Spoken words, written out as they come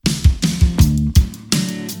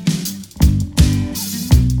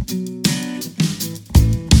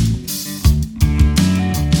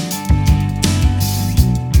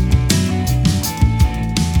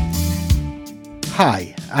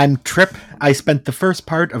Hi, I'm Trip. I spent the first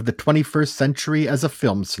part of the 21st century as a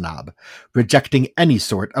film snob, rejecting any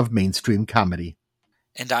sort of mainstream comedy.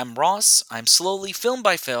 And I'm Ross. I'm slowly, film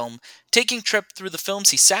by film, taking Trip through the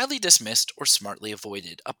films he sadly dismissed or smartly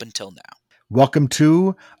avoided up until now. Welcome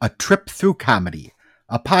to A Trip Through Comedy,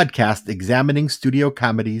 a podcast examining studio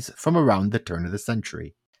comedies from around the turn of the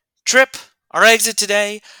century. Trip, our exit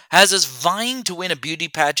today, has us vying to win a beauty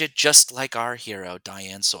pageant just like our hero,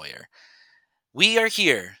 Diane Sawyer. We are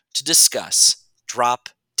here to discuss Drop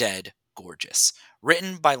Dead Gorgeous,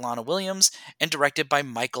 written by Lana Williams and directed by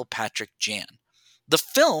Michael Patrick Jan. The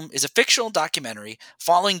film is a fictional documentary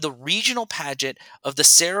following the regional pageant of the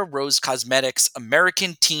Sarah Rose Cosmetics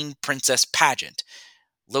American Teen Princess Pageant,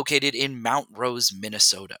 located in Mount Rose,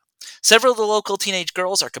 Minnesota. Several of the local teenage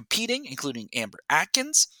girls are competing, including Amber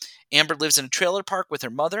Atkins. Amber lives in a trailer park with her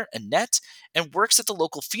mother, Annette, and works at the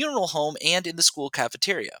local funeral home and in the school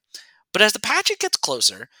cafeteria. But as the pageant gets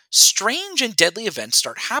closer, strange and deadly events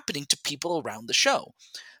start happening to people around the show.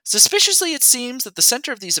 Suspiciously, it seems that the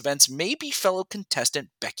center of these events may be fellow contestant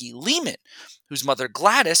Becky Lehman, whose mother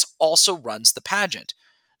Gladys also runs the pageant.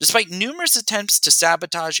 Despite numerous attempts to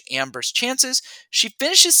sabotage Amber's chances, she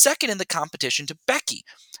finishes second in the competition to Becky.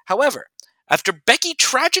 However, after Becky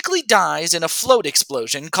tragically dies in a float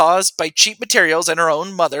explosion caused by cheap materials and her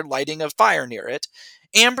own mother lighting a fire near it,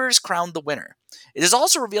 Amber is crowned the winner. It is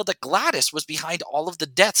also revealed that Gladys was behind all of the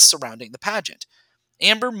deaths surrounding the pageant.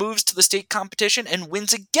 Amber moves to the state competition and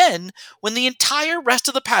wins again when the entire rest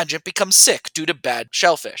of the pageant becomes sick due to bad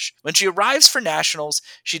shellfish. When she arrives for nationals,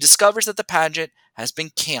 she discovers that the pageant has been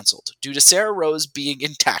canceled due to Sarah Rose being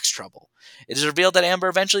in tax trouble. It is revealed that Amber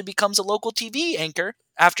eventually becomes a local TV anchor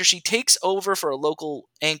after she takes over for a local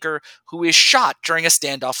anchor who is shot during a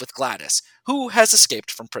standoff with Gladys, who has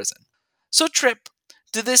escaped from prison. So, Trip,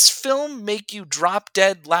 did this film make you drop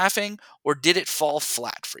dead laughing, or did it fall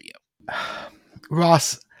flat for you?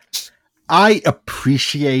 Ross, I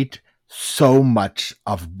appreciate so much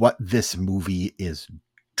of what this movie is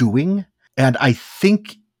doing, and I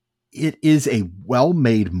think it is a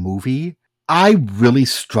well-made movie. I really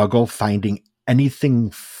struggle finding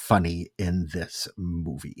anything funny in this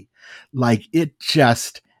movie. Like,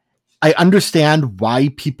 I understand why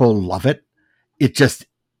people love it.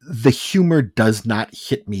 The humor does not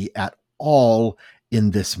hit me at all in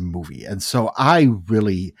this movie. And so I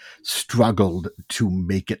really struggled to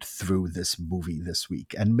make it through this movie this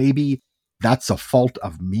week. And maybe that's a fault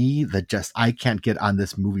of me that I can't get on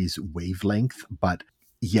this movie's wavelength. But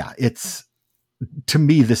yeah, to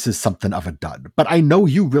me, this is something of a dud. But I know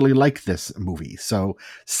you really like this movie. So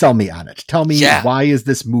sell me on it. Tell me, why is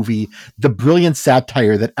this movie the brilliant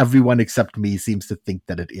satire that everyone except me seems to think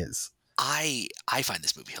that it is? I find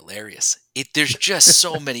this movie hilarious. There's just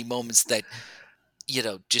so many moments that,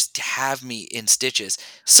 just have me in stitches.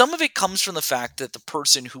 Some of it comes from the fact that the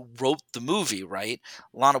person who wrote the movie, right,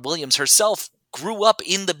 Lana Williams herself, grew up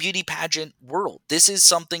in the beauty pageant world. This is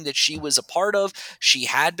something that she was a part of. She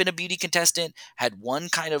had been a beauty contestant, had won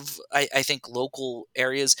kind of, I think, local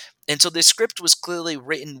areas. And so this script was clearly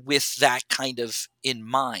written with that kind of in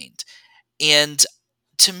mind. And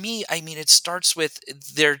to me, I mean, it starts with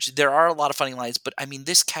there are a lot of funny lines, but I mean,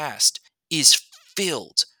 this cast is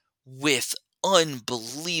filled with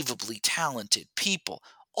unbelievably talented people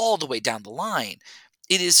all the way down the line.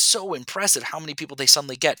 It is so impressive how many people they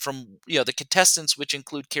suddenly get from, the contestants, which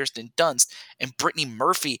include Kirsten Dunst and Brittany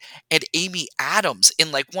Murphy and Amy Adams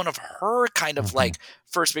in like one of her kind of like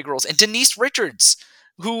first big roles, and Denise Richards,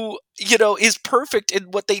 who, is perfect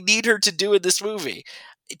in what they need her to do in this movie,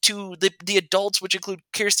 to the adults, which include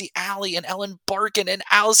Kirstie Alley and Ellen Barkin and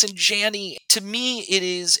Allison Janney. To me, it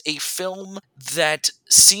is a film that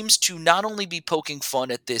seems to not only be poking fun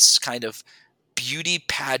at this kind of beauty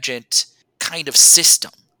pageant kind of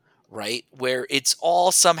system, right? Where it's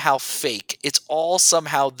all somehow fake. It's all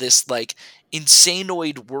somehow this like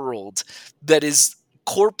insanoid world that is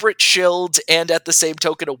corporate shilled and at the same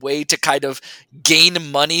token a way to kind of gain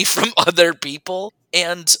money from other people.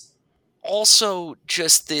 And also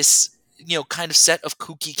just this, kind of set of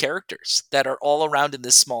kooky characters that are all around in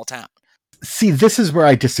this small town. See, this is where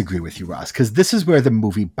I disagree with you, Ross, because this is where the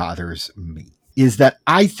movie bothers me, is that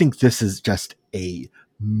I think this is just a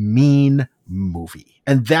mean movie.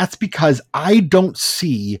 And that's because I don't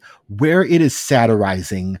see where it is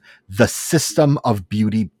satirizing the system of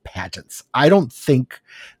beauty pageants. I don't think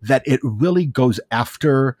that it really goes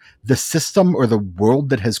after the system or the world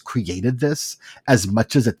that has created this as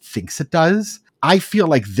much as it thinks it does. I feel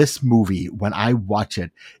like this movie, when I watch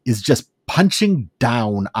it, is just punching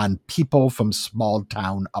down on people from small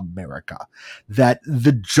town America. That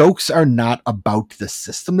the jokes are not about the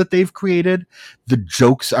system that they've created. The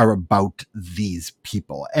jokes are about these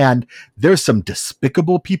people. And there's some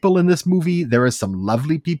despicable people in this movie. There are some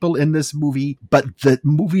lovely people in this movie, but the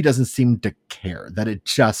movie doesn't seem to care, that it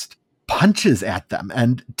just punches at them.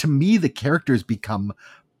 And to me, the characters become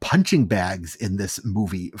punching bags in this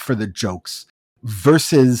movie for the jokes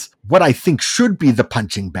versus what I think should be the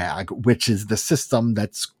punching bag, which is the system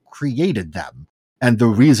that's created them. And the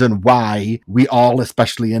reason why we all,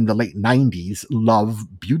 especially in the late 90s,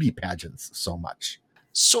 love beauty pageants so much.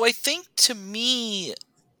 So I think, to me,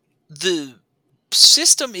 the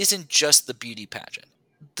system isn't just the beauty pageant.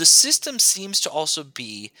 The system seems to also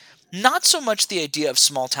be not so much the idea of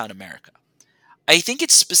small town America. I think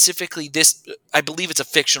it's specifically this. I believe it's a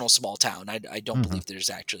fictional small town. I don't believe there's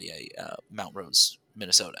actually a Mount Rose,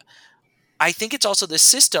 Minnesota. I think it's also the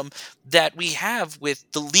system that we have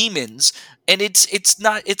with the Lehmans, and it's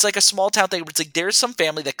not. It's like a small town thing. Where it's like there's some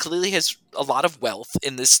family that clearly has a lot of wealth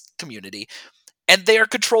in this community, and they are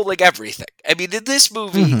controlling everything. I mean, in this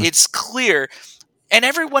movie, it's clear. And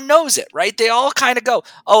everyone knows it, right? They all kind of go,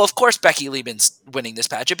 oh, of course Becky Lehman's winning this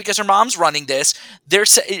pageant because her mom's running this.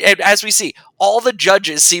 As we see, all the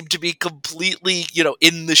judges seem to be completely,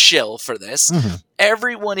 in the shill for this.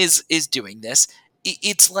 Everyone is doing this.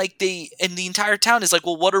 It's like the entire town is like,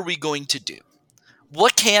 well, what are we going to do?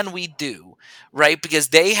 What can we do, right? Because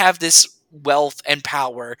they have this wealth and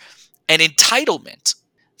power and entitlement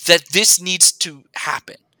that this needs to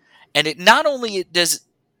happen. And it not only does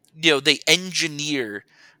they engineer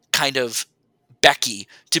kind of Becky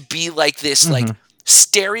to be like this, like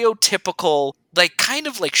stereotypical, like kind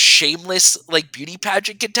of like shameless, like beauty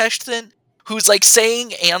pageant contestant who's like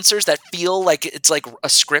saying answers that feel like it's like a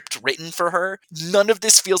script written for her. None of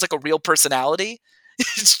this feels like a real personality.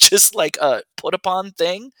 It's just like a put upon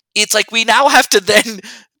thing. It's like we now have to then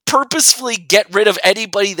purposefully get rid of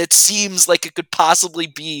anybody that seems like it could possibly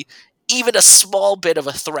be even a small bit of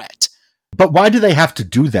a threat. But why do they have to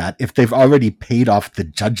do that if they've already paid off the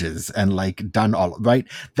judges and like done all right?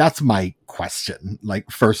 That's my question. Like,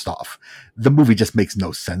 first off, the movie just makes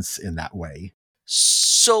no sense in that way.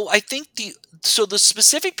 So I think the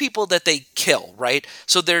specific people that they kill, right?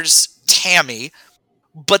 So there's Tammy,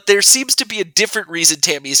 but there seems to be a different reason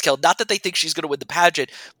Tammy is killed. Not that they think she's going to win the pageant,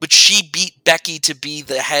 but she beat Becky to be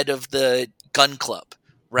the head of the gun club.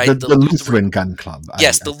 Right, the Lutheran gun club.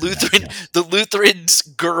 Yes, the Lutheran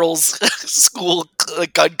girls school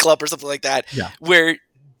gun club or something like that. Yeah. Where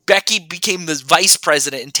Becky became the vice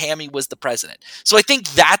president and Tammy was the president. So I think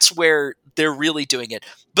that's where they're really doing it.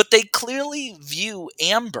 But they clearly view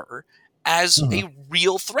Amber as a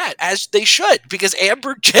real threat, as they should, because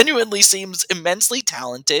Amber genuinely seems immensely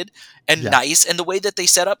talented and nice, and the way that they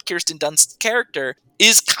set up Kirsten Dunst's character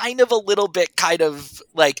is kind of a little bit kind of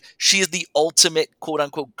like she is the ultimate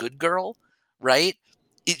quote-unquote good girl, right?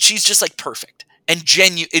 She's just like perfect and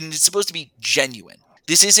genuine, and it's supposed to be genuine.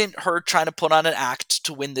 This isn't her trying to put on an act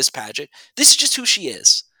to win this pageant. This is just who she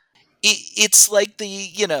is. It's like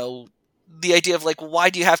the idea of like,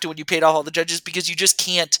 why do you have to when you paid off all the judges? Because you just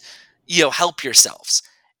can't help yourselves.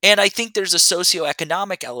 And I think there's a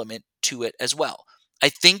socioeconomic element to it as well. I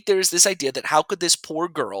think there's this idea that how could this poor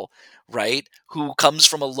girl, right, who comes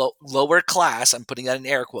from a lower class, I'm putting that in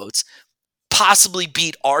air quotes, possibly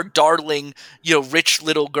beat our darling, rich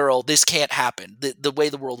little girl? This can't happen. The way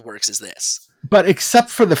the world works is this. But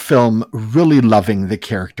except for the film really loving the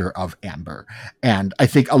character of Amber. And I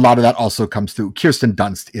think a lot of that also comes through. Kirsten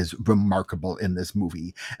Dunst is remarkable in this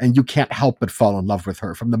movie, and you can't help but fall in love with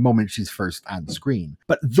her from the moment she's first on screen.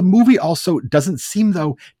 But the movie also doesn't seem,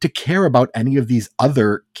 though, to care about any of these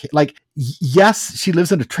other, yes, she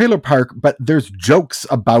lives in a trailer park, but there's jokes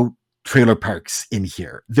about trailer parks in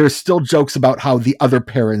here. There's still jokes about how the other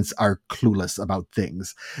parents are clueless about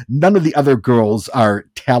things. None of the other girls are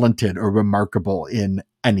talented or remarkable in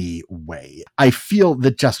any way. I feel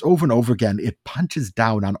that just over and over again, it punches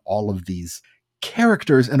down on all of these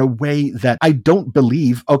characters in a way that I don't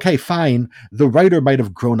believe, okay, fine, the writer might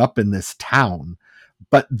have grown up in this town,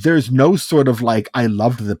 but there's no sort of like, I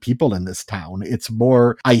loved the people in this town. It's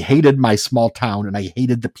more, I hated my small town and I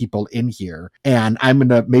hated the people in here. And I'm going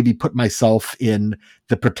to maybe put myself in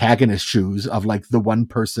the protagonist's shoes of like the one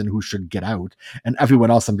person who should get out, and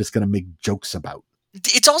everyone else I'm just going to make jokes about.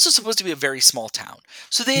 It's also supposed to be a very small town.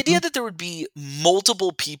 So the idea that there would be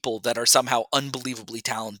multiple people that are somehow unbelievably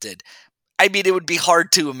talented, I mean, it would be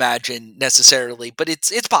hard to imagine necessarily, but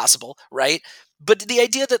it's possible, right? But the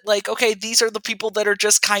idea that like, okay, these are the people that are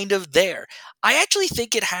just kind of there. I actually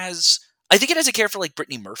think it has a character like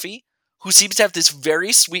Brittany Murphy, who seems to have this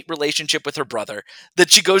very sweet relationship with her brother,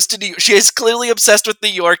 that she goes to New York. She is clearly obsessed with New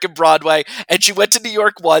York and Broadway, and she went to New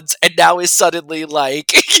York once and now is suddenly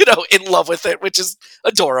like, in love with it, which is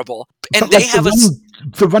adorable. And but, like,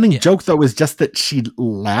 the running joke, though, is just that she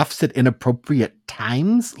laughs at inappropriate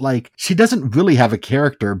times. Like, she doesn't really have a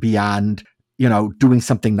character beyond, doing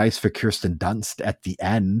something nice for Kirsten Dunst at the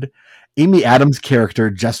end. Amy Adams' character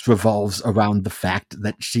just revolves around the fact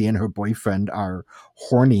that she and her boyfriend are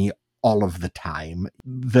horny all of the time.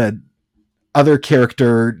 The other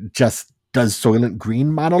character just does Soylent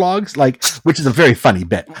Green monologues, which is a very funny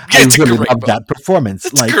bit. I really love that performance.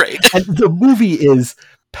 It's great. And the movie is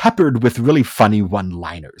peppered with really funny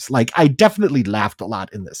one-liners. I definitely laughed a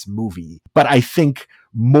lot in this movie, but I think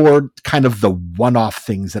more kind of the one-off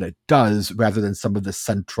things that it does rather than some of the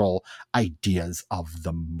central ideas of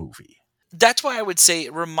the movie. That's why I would say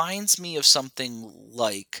it reminds me of something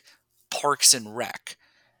like Parks and Rec,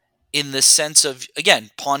 in the sense of,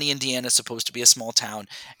 again, Pawnee, Indiana is supposed to be a small town,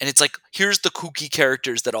 and it's like, here's the kooky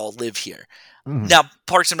characters that all live here. Mm-hmm. Now,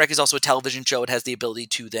 Parks and Rec is also a television show. It has the ability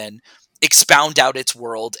to then expound out its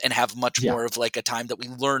world and have much more of like a time that we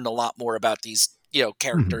learn a lot more about these,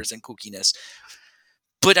 characters and kookiness.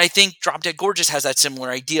 But I think Drop Dead Gorgeous has that similar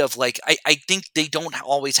idea of like, I think they don't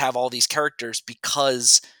always have all these characters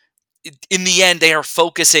because in the end they are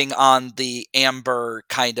focusing on the Amber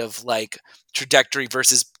kind of like trajectory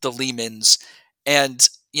versus the Lehmans and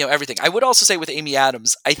everything. I would also say with Amy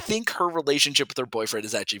Adams, I think her relationship with her boyfriend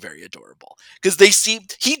is actually very adorable because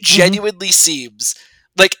he genuinely seems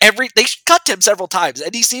like they cut him several times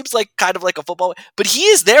and he seems like kind of like a football, but he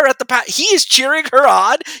is there at he is cheering her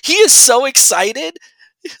on. He is so excited.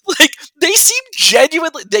 Like, they seem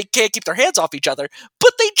genuinely, they can't keep their hands off each other,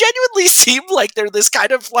 but they genuinely seem like they're this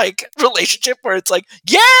kind of like relationship where it's like,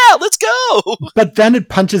 yeah, let's go. But then it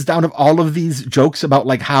punches down of all of these jokes about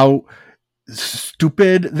like how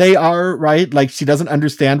stupid they are, right? Like, she doesn't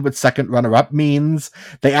understand what second runner-up means.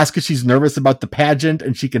 They ask if she's nervous about the pageant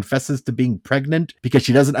and she confesses to being pregnant because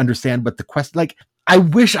she doesn't understand what the question, like, I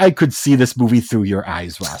wish I could see this movie through your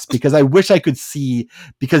eyes, Ross, because I wish I could see,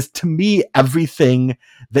 because to me, everything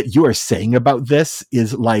that you are saying about this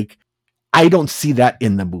is like, I don't see that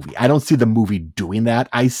in the movie. I don't see the movie doing that.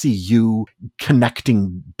 I see you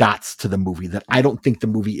connecting dots to the movie that I don't think the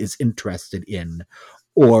movie is interested in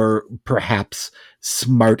or perhaps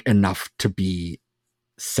smart enough to be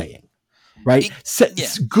saying, right?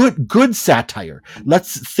 Good satire.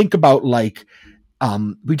 Let's think about like,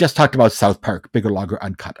 we just talked about South Park, Bigger, Longer,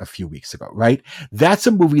 Uncut a few weeks ago, right? That's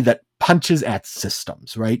a movie that punches at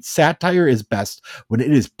systems, right? Satire is best when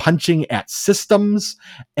it is punching at systems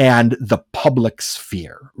and the public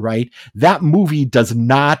sphere, right? That movie does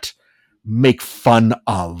not make fun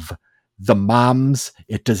of the moms.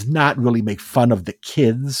 It does not really make fun of the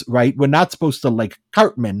kids, right? We're not supposed to like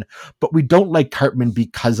Cartman, but we don't like Cartman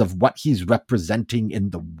because of what he's representing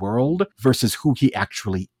in the world versus who he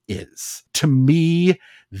actually is. To me,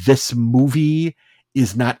 this movie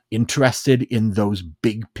is not interested in those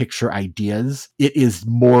big picture ideas. It is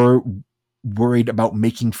more worried about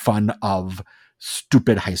making fun of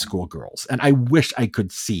stupid high school girls. And I wish I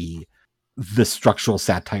could see the structural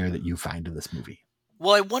satire that you find in this movie.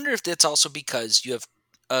 Well, I wonder if that's also because you have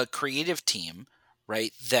a creative team,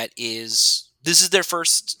 right? This is their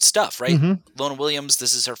first stuff, right? Mm-hmm. Lona Williams,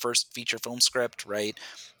 this is her first feature film script, right?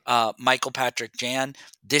 Michael Patrick Jan,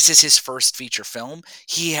 this is his first feature film.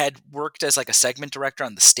 He had worked as like a segment director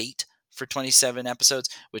on The State for 27 episodes,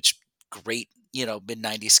 which great,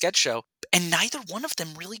 mid-90s sketch show. And neither one of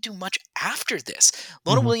them really do much after this.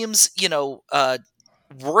 Lona Williams,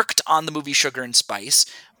 worked on the movie Sugar and Spice,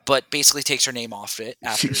 but basically takes her name off it.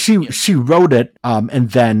 After, she wrote it and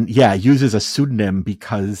then, uses a pseudonym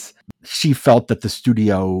because she felt that the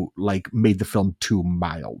studio like made the film too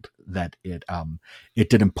mild, that it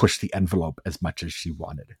didn't push the envelope as much as she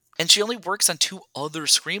wanted. And she only works on 2 other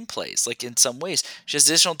screenplays, like in some ways. She has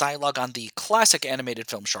additional dialogue on the classic animated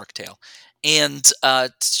film Shark Tale. And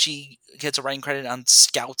she gets a writing credit on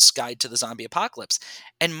Scout's Guide to the Zombie Apocalypse.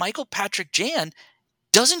 And Michael Patrick Jan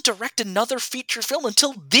doesn't direct another feature film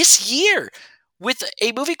until this year with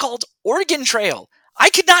a movie called Oregon Trail. I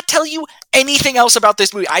could not tell you anything else about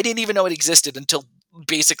this movie. I didn't even know it existed until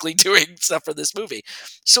basically doing stuff for this movie.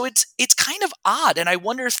 So it's kind of odd, and I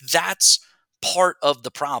wonder if that's part of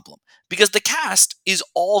the problem, because the cast is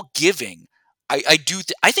all giving. I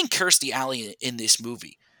think Kirstie Alley in this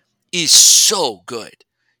movie is so good.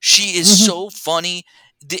 She is so funny.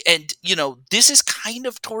 And, this is kind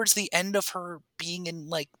of towards the end of her being in,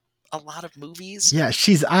 like, a lot of movies. Yeah,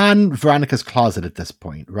 she's on Veronica's Closet at this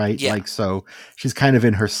point, right? Yeah. Like, so she's kind of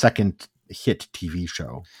in her second hit TV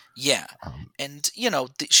show. Yeah. And,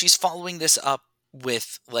 she's following this up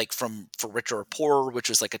with for Richer or Poorer, which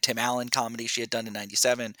was like a Tim Allen comedy she had done in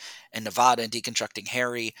 97, and Nevada and Deconstructing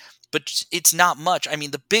Harry. But it's not much. I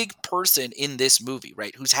mean, the big person in this movie,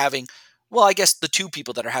 right, who's having, well, I guess the two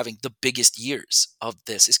people that are having the biggest years of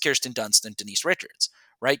this is Kirsten Dunst and Denise Richards,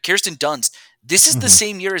 right? Kirsten Dunst, this is the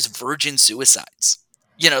same year as Virgin Suicides,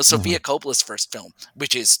 Sofia Coppola's first film,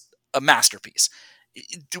 which is a masterpiece.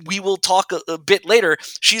 We will talk a bit later.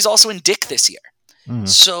 She's also in Dick this year.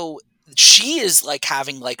 So she is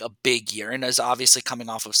having a big year and is obviously coming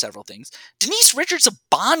off of several things. Denise Richards, a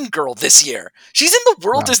Bond girl this year. She's in The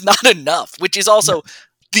World Is Not Enough, which is also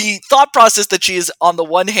the thought process that she is, on the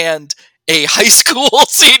one hand, a high school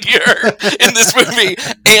senior in this movie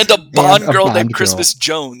and a Bond girl named Christmas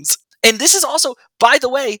Jones. And this is also, by the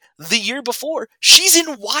way, the year before, she's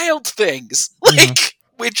in Wild Things,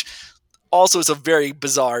 which also is a very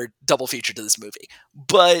bizarre double feature to this movie.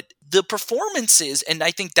 But the performances, and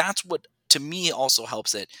I think that's what, to me, also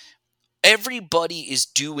helps it, everybody is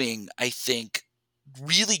doing, I think,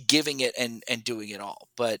 really giving it and doing it all.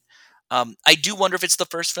 But I do wonder if it's the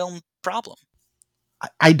first film problem.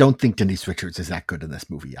 I don't think Denise Richards is that good in this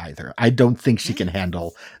movie either. I don't think she can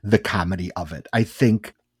handle the comedy of it. I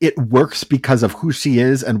think it works because of who she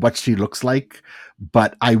is and what she looks like,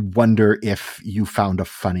 but I wonder if you found a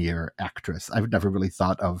funnier actress. I've never really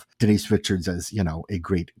thought of Denise Richards as, a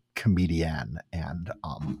great comedian, and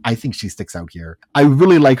I think she sticks out here. I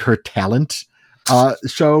really like her talent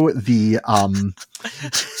show, the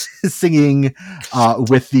singing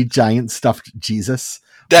with the giant stuffed Jesus.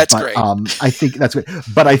 That's great. I think that's great,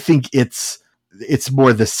 but I think it's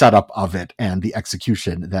more the setup of it and the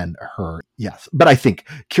execution than her. Yes. But I think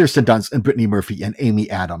Kirsten Dunst and Brittany Murphy and Amy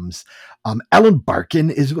Adams. Ellen Barkin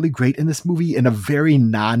is really great in this movie in a very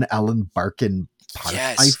non-Ellen Barkin part,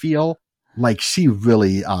 yes. I feel. She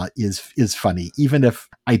really is funny, even if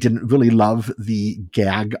I didn't really love the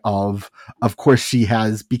gag of course she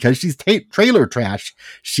has, because she's trailer trash,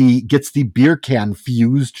 she gets the beer can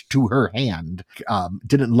fused to her hand.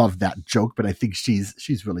 Didn't love that joke, but I think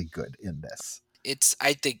she's really good in this.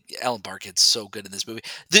 I think Ellen Barkin's so good in this movie.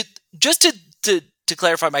 Just to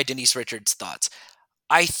clarify my Denise Richards thoughts,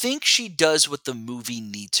 I think she does what the movie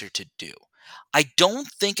needs her to do. I don't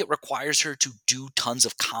think it requires her to do tons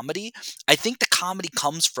of comedy. I think the comedy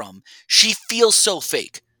comes from she feels so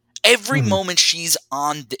fake. Every moment she's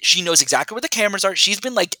on, she knows exactly where the cameras are. She's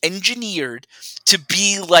been engineered to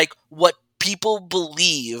be what people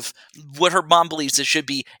believe, what her mom believes it should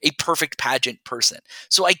be, a perfect pageant person.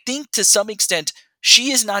 So I think to some extent,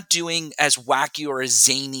 she is not doing as wacky or as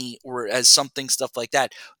zany or as stuff like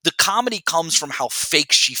that. The comedy comes from how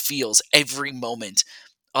fake she feels every moment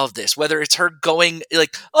of this, whether it's her going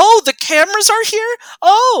oh, the cameras are here,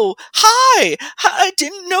 oh, hi, I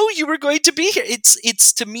didn't know you were going to be here.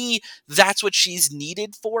 It's to me, that's what she's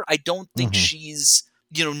needed for. I don't think she's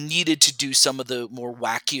needed to do some of the more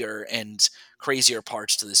wackier and crazier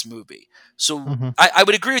parts to this movie. So I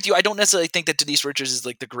would agree with you. I don't necessarily think that Denise Richards is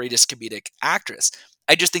the greatest comedic actress.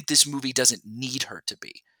 I just think this movie doesn't need her to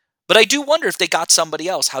be. But I do wonder if they got somebody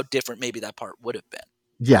else, how different maybe that part would have been.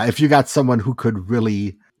 Yeah, if you got someone who could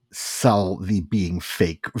really sell the being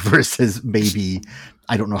fake versus maybe,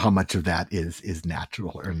 I don't know how much of that is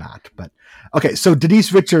natural or not. But okay, so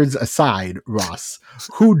Denise Richards aside, Ross,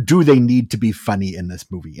 who do they need to be funny in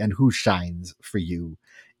this movie, and who shines for you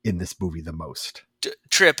in this movie the most?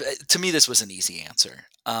 Trip, to me, this was an easy answer.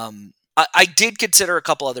 I did consider a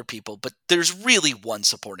couple other people, but there's really one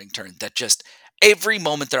supporting turn that just every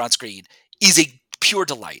moment they're on screen is a pure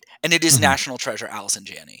delight, and it is national treasure Allison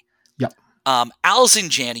Janney. Yep. Allison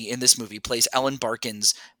Janney in this movie plays Ellen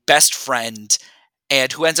Barkin's best friend,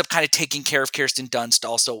 and who ends up kind of taking care of Kirsten Dunst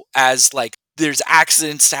also, as there's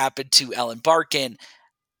accidents happen to Ellen Barkin.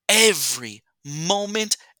 Every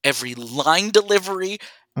moment, every line delivery,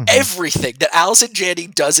 everything that Allison Janney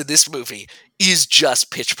does in this movie is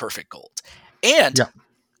just pitch perfect gold. And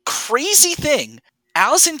crazy thing,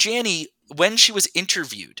 Allison Janney, when she was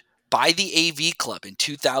interviewed by the AV Club in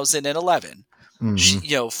 2011, she,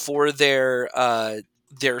 for their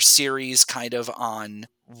series kind of on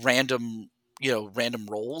random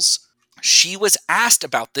roles, she was asked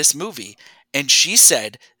about this movie, and she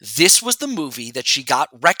said this was the movie that she got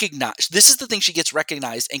recognized. This is the thing she gets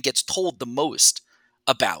recognized and gets told the most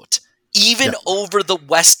about, even over The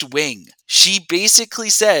West Wing. She basically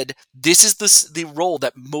said this is the role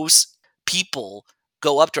that most people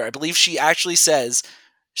go up to her. I believe she actually says,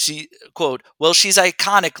 she, quote, "Well, she's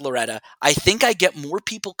iconic, Loretta. I think I get more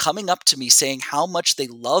people coming up to me saying how much they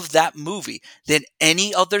love that movie than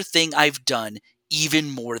any other thing I've done,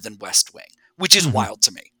 even more than West Wing, which is wild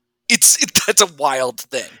to me. That's a wild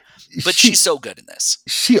thing. But she's so good in this.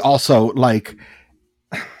 She also, like,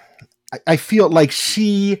 I feel like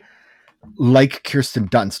she, like Kirsten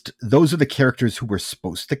Dunst, those are the characters who we're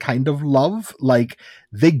supposed to kind of love. Like,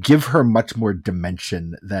 they give her much more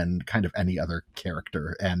dimension than kind of any other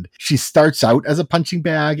character. And she starts out as a punching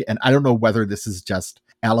bag, and I don't know whether this is just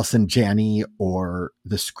Allison Janney or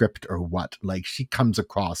the script or what. Like, she comes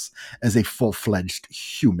across as a full-fledged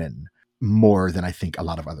human more than I think a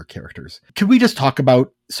lot of other characters. Can we just talk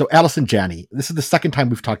about, so Allison Janney, this is the second time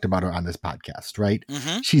we've talked about her on this podcast, right?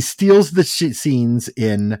 Mm-hmm. She steals the scenes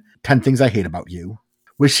in 10 Things I Hate About You.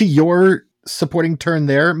 Was she your supporting turn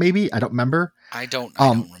there, maybe? I don't remember. I don't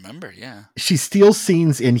remember, yeah. She steals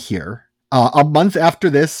scenes in here. A month after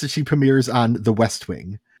this, she premieres on The West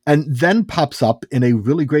Wing, and then pops up in a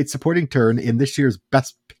really great supporting turn in this year's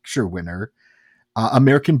Best Picture winner,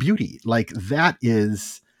 American Beauty. Like, that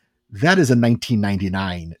is a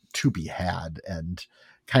 1999 to be had, and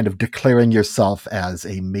kind of declaring yourself as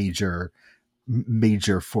a major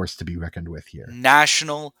force to be reckoned with here.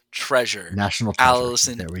 National treasure.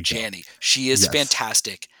 Allison Janney. She is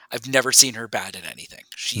fantastic. I've never seen her bad at anything.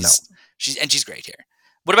 She's great here.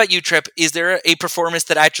 What about you, Trip? Is there a performance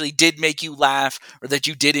that actually did make you laugh or that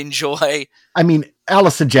you did enjoy? I mean,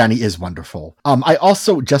 Allison Janney is wonderful. I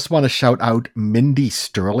also just want to shout out Mindy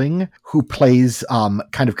Sterling, who plays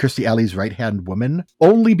kind of Kirstie Alley's right-hand woman,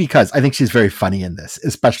 only because I think she's very funny in this,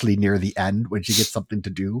 especially near the end when she gets something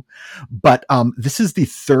to do. But this is the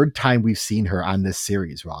third time we've seen her on this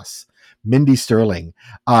series, Ross. Mindy Sterling.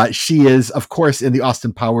 She is, of course, in the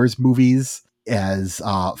Austin Powers movies as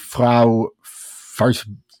Frau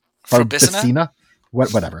Farbissina,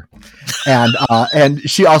 whatever, and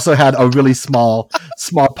she also had a really small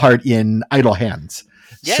part in Idle Hands.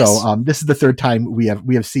 Yes. So this is the third time we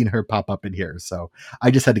have seen her pop up in here. So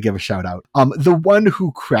I just had to give a shout out. The one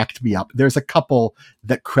who cracked me up. There's a couple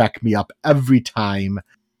that crack me up every time,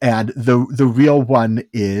 and the real one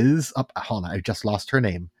is hold on, I just lost her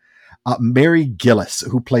name. Mary Gillis,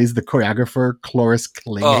 who plays the choreographer Cloris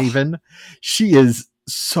Klinghaven. She is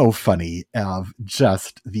so funny, of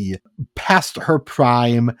just the past her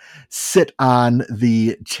prime, sit on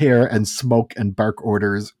the chair and smoke and bark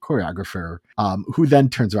orders choreographer, who then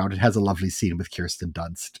turns around and has a lovely scene with Kirsten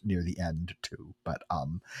Dunst near the end too. But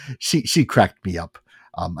she cracked me up.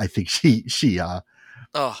 I think she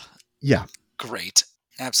great,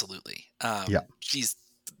 absolutely. She's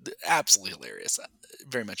absolutely hilarious. I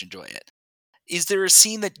very much enjoy it. Is there a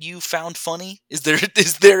scene that you found funny? Is there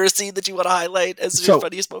a scene that you want to highlight as your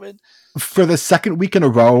funniest moment? For the second week in a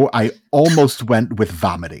row, I almost went with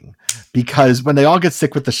vomiting, because when they all get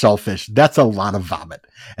sick with the shellfish, that's a lot of vomit,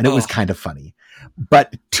 and it was kind of funny.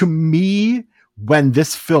 But to me, when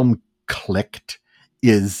this film clicked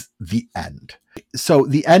is the end. So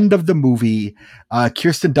the end of the movie,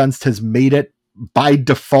 Kirsten Dunst has made it by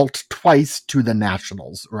default twice to the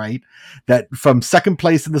nationals, right? That from second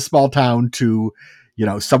place in the small town to,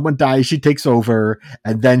 someone dies, she takes over,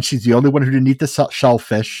 and then she's the only one who didn't eat the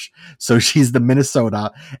shellfish, so she's the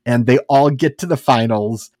Minnesota, and they all get to the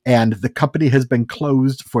finals, and the company has been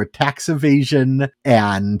closed for tax evasion,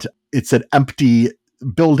 and it's an empty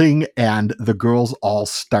building, and the girls all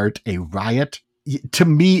start a riot. To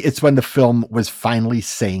me, it's when the film was finally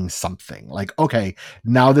saying something like, okay,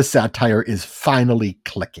 now the satire is finally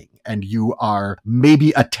clicking, and you are maybe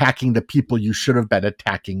attacking the people you should have been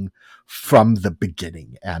attacking from the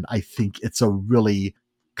beginning. And I think it's a really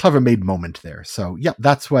clever made moment there. So yeah,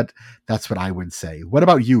 that's what I would say. What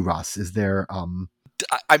about you, Ross? Is there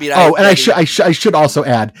I should also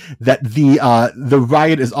add that the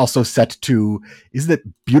riot is also set to, isn't it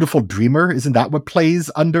Beautiful Dreamer? Isn't that what plays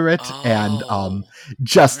under it? And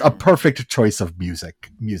just a perfect choice of music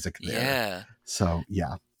there. Yeah. So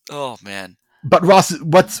yeah. Oh man. But Ross,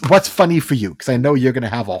 what's funny for you? Because I know you're going to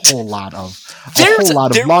have a whole lot of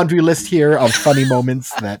laundry list here of funny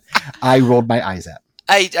moments that I rolled my eyes at.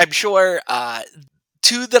 I'm sure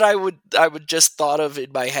two that I would just thought of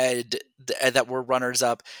in my head that were runners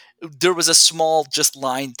up. There was a small just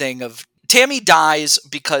line thing of Tammy dies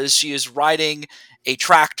because she is riding a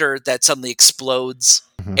tractor that suddenly explodes,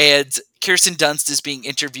 and Kirsten Dunst is being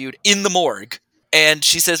interviewed in the morgue. And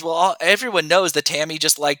she says, well, everyone knows that Tammy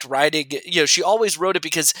just liked riding, she always rode it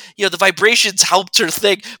because, the vibrations helped her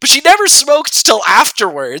think, but she never smoked till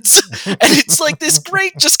afterwards. And it's like this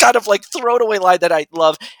great, just kind of like thrown away line that I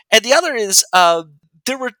love. And the other is,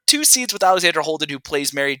 there were two scenes with Alexandra Holden, who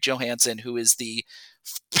plays Mary Johansson, who is the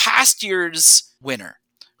past year's winner,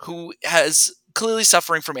 who has clearly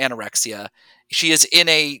suffering from anorexia. She is in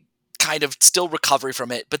a kind of still recovering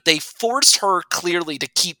from it, but they force her clearly to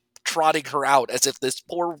keep trotting her out as if this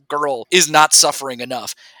poor girl is not suffering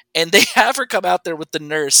enough. And they have her come out there with the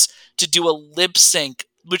nurse to do a lip sync,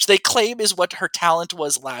 which they claim is what her talent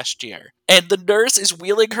was last year. And the nurse is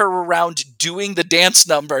wheeling her around doing the dance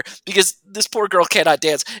number because this poor girl cannot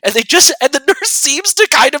dance. And the nurse seems to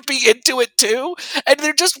kind of be into it too. And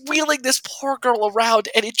they're just wheeling this poor girl around.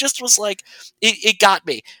 And it just was like, it got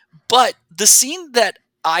me. But the scene that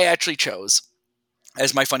I actually chose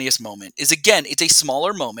as my funniest moment is, again, it's a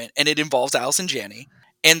smaller moment and it involves Allison Janney.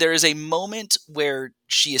 And there is a moment where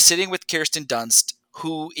she is sitting with Kirsten Dunst,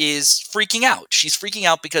 who is freaking out. She's freaking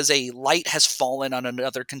out because a light has fallen on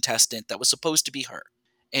another contestant that was supposed to be her.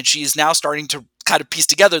 And she is now starting to kind of piece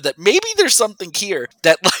together that maybe there's something here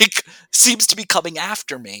that like seems to be coming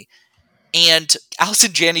after me. And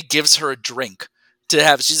Allison Janney gives her a drink to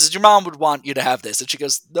have. She says, your mom would want you to have this. And she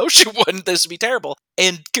goes, no, she wouldn't. This would be terrible.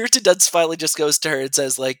 And Kirsten Dunst finally just goes to her and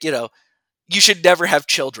says, like, you know, you should never have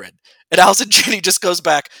children. And Allison Janney just goes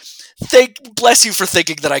back, bless you for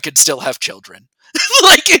thinking that I could still have children.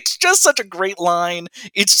 Like, it's just such a great line.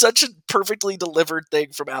 It's such a perfectly delivered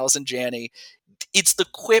thing from Allison Janney. It's the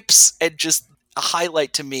quips and just a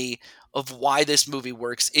highlight to me of why this movie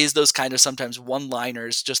works is those kind of sometimes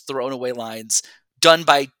one-liners, just thrown away lines done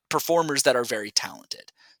by performers that are very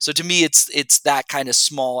talented. So to me, it's that kind of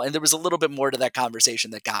small, and there was a little bit more to that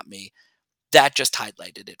conversation that got me. That just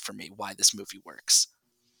highlighted it for me, why this movie works.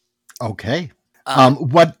 Okay.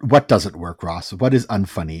 What doesn't work, Ross? What is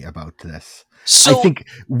unfunny about this? So, I think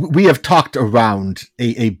we have talked around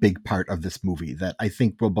a big part of this movie that I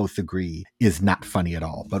think we'll both agree is not funny at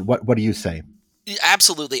all. But what do you say?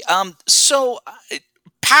 Absolutely. So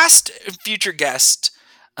past future guest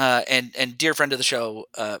and dear friend of the show,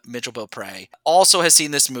 Mitchell Beaupre, also has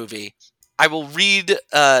seen this movie. I will read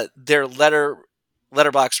their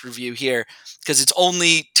letterbox review here because it's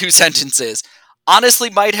only 2 sentences. Honestly,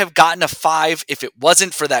 might have gotten a 5 if it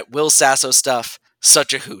wasn't for that Will Sasso stuff.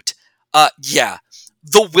 Such a hoot. Yeah,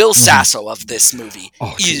 the Will Sasso of this movie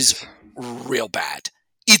is real bad.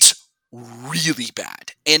 It's really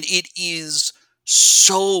bad. And it is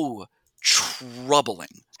so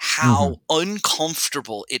troubling how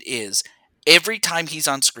uncomfortable it is every time he's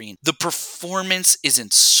on screen. The performance is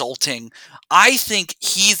insulting. I think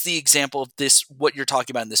he's the example of this, what you're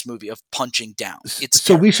talking about in this movie, of punching down.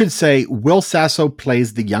 So we should say Will Sasso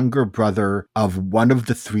plays the younger brother of one of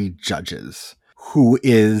the 3 judges, who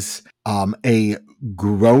is a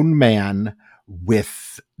grown man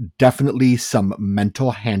with definitely some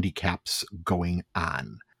mental handicaps going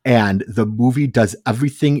on. And the movie does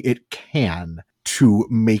everything it can to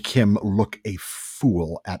make him look a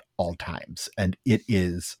fool at all times. And it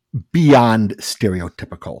is beyond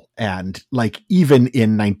stereotypical. And like even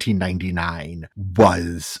in 1999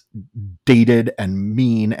 was dated and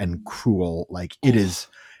mean and cruel. Like it's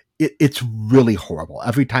really horrible.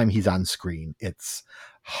 Every time he's on screen, it's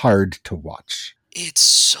hard to watch. It's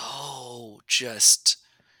so just...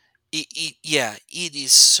 it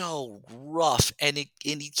is so rough, and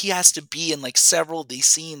he has to be in like several of these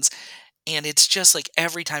scenes, and it's just like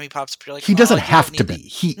every time he pops up, you're like, he doesn't have to be.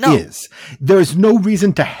 He is. There's no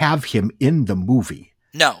reason to have him in the movie.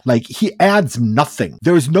 No, like he adds nothing.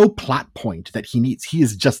 There's no plot point that he needs. He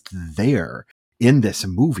is just there in this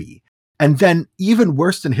movie. And then even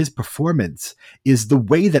worse than his performance is the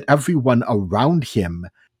way that everyone around him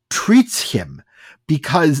treats him.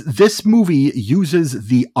 Because this movie uses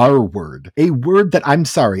the R word, a word that, I'm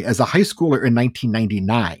sorry, as a high schooler in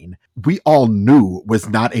 1999, we all knew was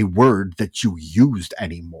not a word that you used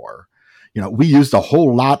anymore. You know, we used a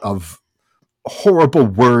whole lot of horrible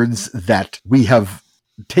words that we have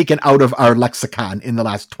taken out of our lexicon in the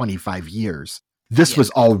last 25 years. This was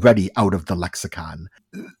already out of the lexicon.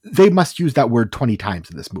 They must use that word 20 times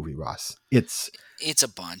in this movie, Ross. It's a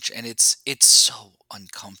bunch, and it's so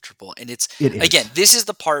uncomfortable. And again, this is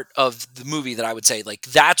the part of the movie that I would say, like,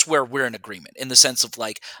 that's where we're in agreement, in the sense of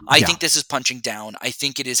like, I think this is punching down. I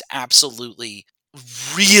think it is absolutely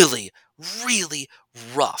really, really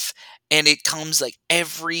rough. And it comes like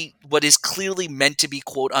what is clearly meant to be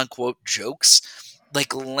quote unquote jokes,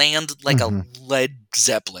 like land like a Led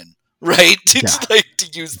Zeppelin, right? It's like,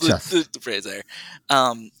 to use the phrase there.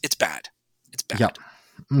 It's bad. It's bad. Yep.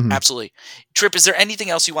 Absolutely. Trip, is there anything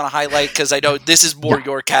else you want to highlight? Because I know this is more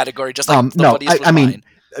your category, just like the funniest was mine.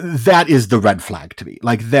 That is the red flag to me.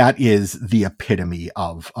 Like, that is the epitome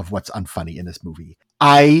of what's unfunny in this movie.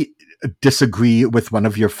 I disagree with one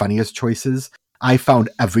of your funniest choices. I found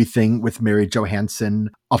everything with Mary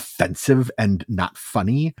Johansson offensive and not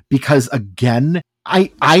funny because, again,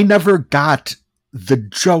 I never got the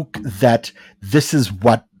joke that this is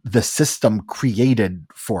what the system created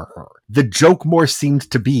for her. The joke more seemed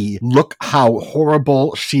to be, look how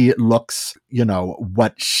horrible she looks,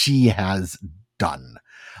 what she has done.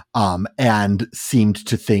 And seemed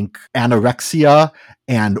to think anorexia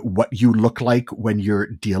and what you look like when you're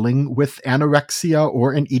dealing with anorexia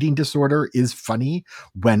or an eating disorder is funny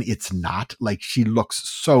when it's not. Like, she looks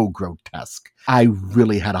so grotesque. I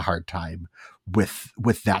really had a hard time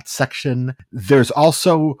with that section. There's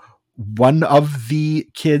also one of the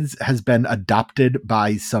kids has been adopted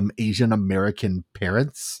by some Asian American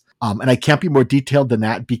parents. And I can't be more detailed than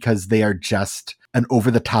that because they are just an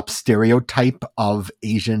over-the-top stereotype of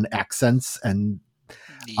Asian accents and,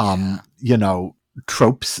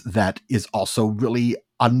 tropes that is also really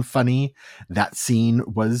unfunny. That scene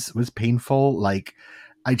was painful. Like,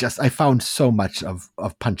 I found so much of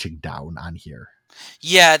punching down on here.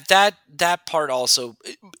 Yeah, that part also,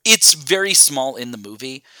 it's very small in the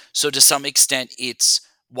movie. So to some extent,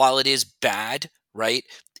 while it is bad, right?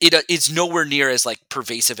 It's nowhere near as like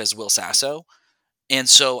pervasive as Will Sasso. And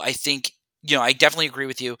so I think, I definitely agree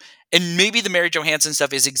with you. And maybe the Mary Johansson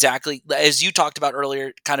stuff is exactly as you talked about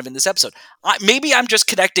earlier, kind of in this episode. Maybe I'm just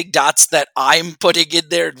connecting dots that I'm putting in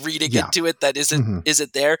there and reading into it that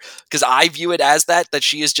isn't there, because I view it as that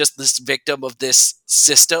she is just this victim of this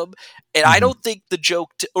system. And I don't think the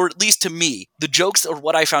joke, or at least to me, the jokes or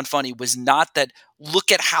what I found funny was not that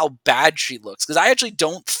look at how bad she looks, because I actually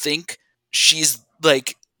don't think she's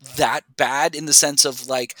like that bad in the sense of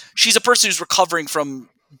like she's a person who's recovering from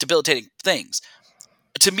debilitating things.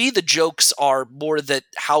 To me, the jokes are more that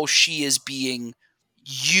how she is being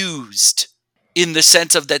used in the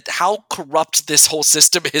sense of that how corrupt this whole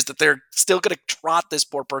system is, that they're still going to trot this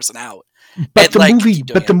poor person out. But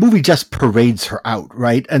the movie just parades her out,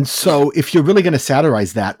 right? And so if you're really going to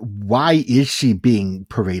satirize that, why is she being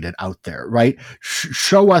paraded out there, right?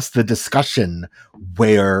 Show us the discussion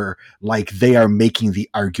where like they are making the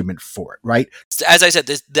argument for it, right? As I said,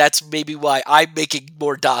 that's maybe why I'm making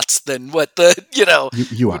more dots than what the,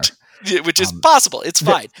 you are. Which is possible. It's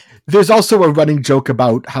fine. There's also a running joke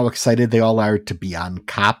about how excited they all are to be on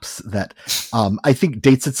Cops that I think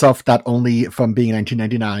dates itself not only from being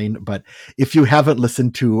 1999, but if you haven't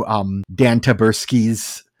listened to Dan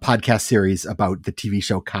Taberski's podcast series about the TV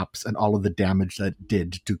show Cops and all of the damage that it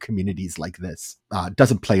did to communities like this,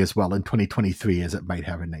 doesn't play as well in 2023 as it might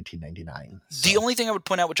have in 1999. So. The only thing I would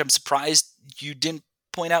point out, which I'm surprised you didn't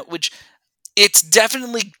point out, which it's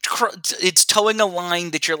definitely it's towing a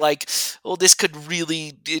line that you're like, well, this could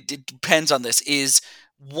really, it depends on this, is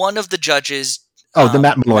one of the judges. The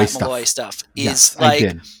Matt Malloy stuff is yes,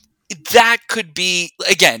 like, that could be,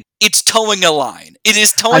 again, it's towing a line. It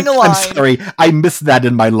is towing a line. I'm sorry, I missed that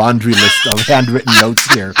in my laundry list of handwritten notes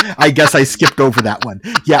here. I guess I skipped over that one.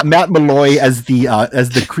 Yeah, Matt Malloy as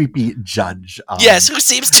the creepy judge. Yes, who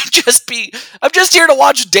seems to just be, I'm just here to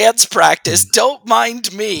watch dance practice. Don't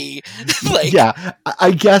mind me. Like, yeah,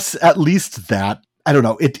 I guess at least that. I don't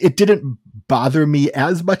know. It didn't bother me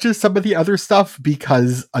as much as some of the other stuff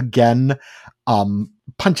because, again,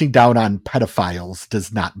 punching down on pedophiles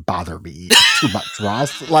does not bother me too much,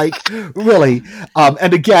 Ross. Like, really.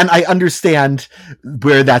 And again, I understand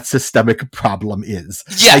where that systemic problem is.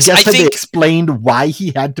 Yes, I guess had they explained why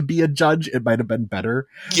he had to be a judge, it might have been better.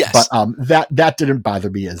 Yes. But that didn't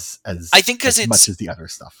bother me as I think as much as the other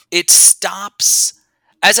stuff. It stops,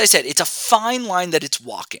 as I said, it's a fine line that it's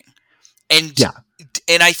walking. And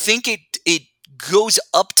I think it goes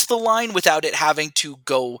up to the line without it having to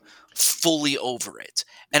go fully over it.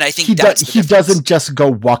 And I think he doesn't just go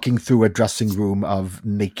walking through a dressing room of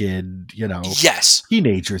naked,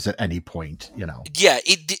 teenagers at any point, Yeah,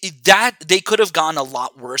 that they could have gone a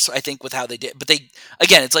lot worse, I think, with how they did. But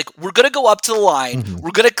it's like, we're going to go up to the line. Mm-hmm.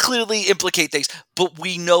 We're going to clearly implicate things, but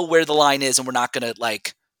we know where the line is and we're not going to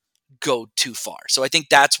like go too far. So I think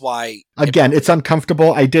that's why. Again, it's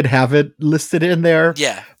uncomfortable. I did have it listed in there.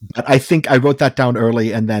 Yeah. But I think I wrote that down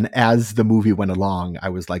early, and then as the movie went along, I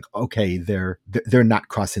was like, okay, they're not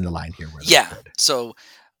crossing the line here. Yeah. So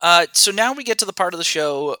now we get to the part of the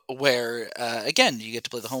show where again, you get to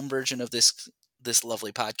play the home version of this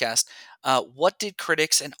lovely podcast. What did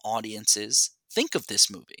critics and audiences think of this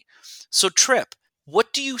movie? So Trip,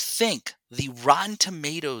 what do you think the Rotten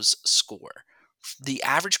Tomatoes score, the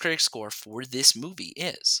average critic score for this movie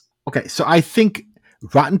is? Okay, so I think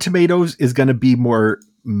Rotten Tomatoes is going to be more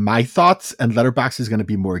my thoughts and Letterboxd is going to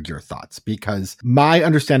be more your thoughts, because my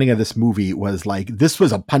understanding of this movie was like, this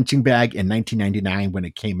was a punching bag in 1999 when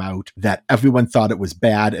it came out, that everyone thought it was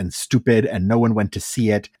bad and stupid and no one went to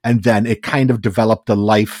see it. And then it kind of developed a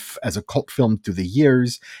life as a cult film through the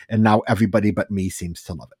years. And now everybody but me seems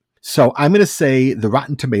to love it. So I'm going to say the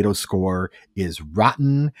Rotten Tomato score is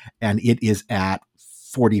rotten, and it is at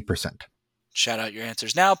 40%. Shout out your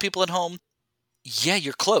answers now, people at home. Yeah,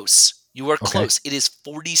 you're close. You are Okay. close. It is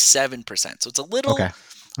 47%. So it's a little Okay.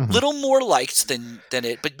 Mhm. little more liked than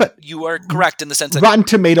it, but But you are correct in the sense that Rotten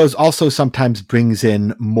Tomatoes also sometimes brings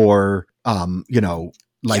in more,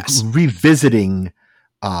 like yes, revisiting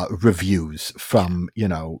reviews from,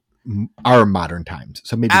 our modern times.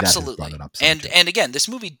 So maybe that has brought absolutely. it up some too. And again, this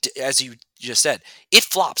movie, as you just said, it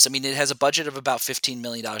flops. I mean, it has a budget of about $15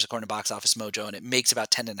 million according to Box Office Mojo, and it makes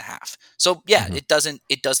about 10.5. So yeah, Mhm.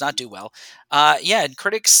 it does not do well. Yeah, and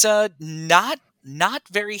critics not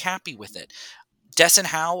very happy with it. Desson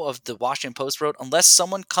Howe of the Washington Post wrote, unless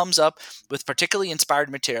someone comes up with particularly inspired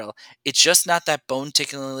material, it's just not that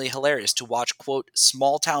bone-ticklingly hilarious to watch, quote,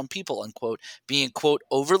 small town people, unquote, being, quote,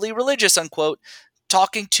 overly religious, unquote,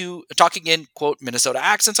 talking in, quote, Minnesota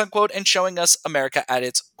accents, unquote, and showing us America at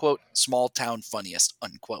its, quote, small town funniest,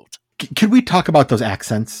 unquote. Can we talk about those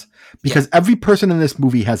accents? Yeah. Because every person in this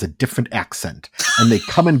movie has a different accent, and they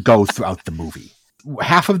come and go throughout the movie.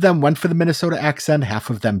 Half of them went for the Minnesota accent,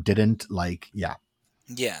 half of them didn't. Yeah.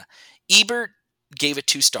 Yeah. Ebert gave it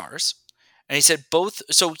 2 stars. And he said both.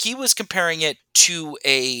 So he was comparing it to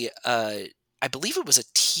I believe it was a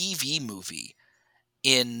TV movie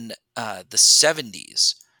in the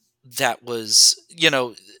 70s that was,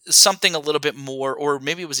 something a little bit more, or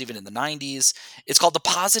maybe it was even in the 90s. It's called The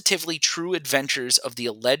Positively True Adventures of the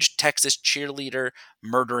Alleged Texas Cheerleader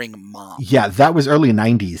Murdering Mom. Yeah, that was early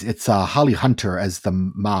 90s. It's Holly Hunter as the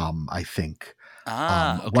mom, I think.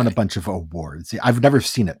 Okay. Won a bunch of awards. I've never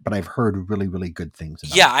seen it, but I've heard really, really good things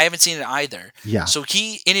about it. Yeah, I haven't seen it either. Yeah. So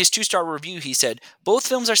in his 2-star review, he said, both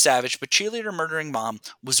films are savage, but Cheerleader Murdering Mom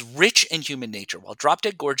was rich in human nature, while Drop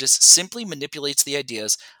Dead Gorgeous simply manipulates the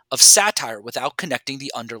ideas of satire without connecting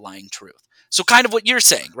the underlying truth. So kind of what you're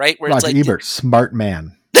saying, right? Where Roger it's like Ebert, smart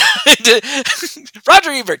man. Roger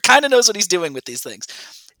Ebert kind of knows what he's doing with these things.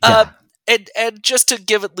 Yeah. And just to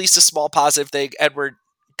give at least a small positive thing, Edward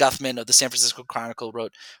Guthman of the San Francisco Chronicle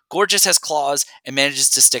wrote, Gorgeous has claws and manages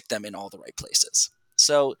to stick them in all the right places.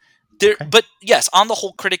 So there, Okay. but yes, on the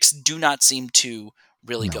whole, critics do not seem to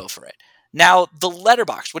really go for it. Now, the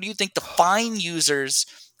Letterboxd, what do you think the fine users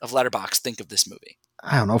of Letterboxd think of this movie?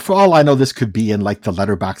 I don't know. For all I know, this could be in like the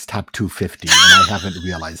Letterboxd top 250, and I haven't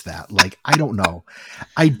realized that. Like, I don't know.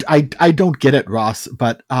 I don't get it, Ross.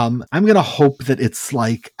 But I'm gonna hope that it's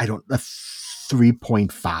like a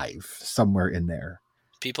 3.5 somewhere in there.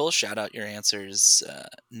 People, shout out your answers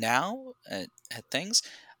now at things.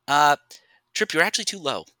 Trip, you're actually too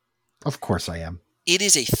low. Of course, I am. It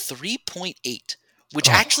is a 3.8, which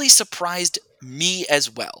actually surprised me as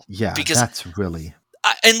well. Yeah, because that's really.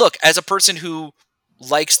 And look, as a person who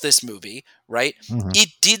likes this movie, right? Mhm. It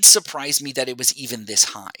did surprise me that it was even this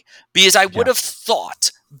high, because I would have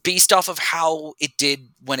thought, based off of how it did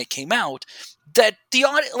when it came out, that the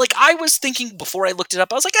audience, like I was thinking before I looked it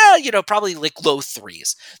up, I was like, probably like low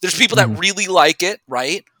 3s. There's people that really like it,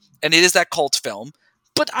 right? And it is that cult film,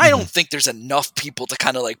 but I don't think there's enough people to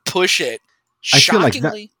kind of like push it. Shockingly, I feel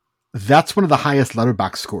like that's one of the highest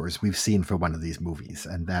Letterboxd scores we've seen for one of these movies,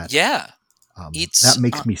 and that that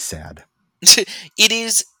makes me sad. It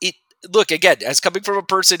is. Look, again, as coming from a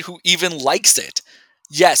person who even likes it,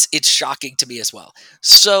 yes, it's shocking to me as well.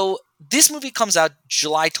 So this movie comes out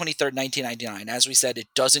July 23rd, 1999. As we said,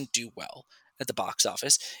 it doesn't do well at the box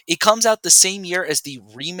office. It comes out the same year as the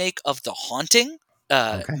remake of The Haunting,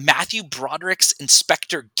 Matthew Broderick's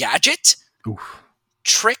Inspector Gadget,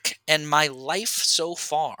 Trick, and My Life So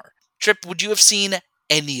Far. Trip, would you have seen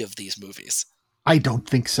any of these movies? I don't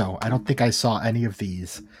think so. I don't think I saw any of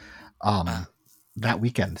these that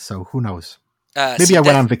weekend. So who knows? Maybe I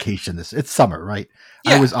went on vacation. It's summer, right?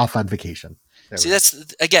 Yeah. I was off on vacation. This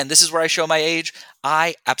is where I show my age.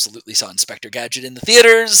 I absolutely saw Inspector Gadget in the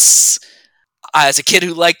theaters. As a kid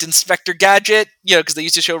who liked Inspector Gadget, because they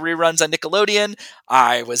used to show reruns on Nickelodeon,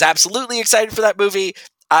 I was absolutely excited for that movie.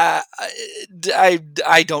 I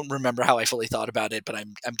don't remember how I fully thought about it, but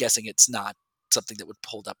I'm guessing it's not something that would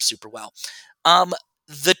hold up super well.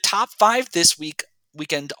 The top 5 this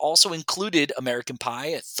weekend also included American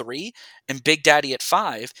Pie at 3 and Big Daddy at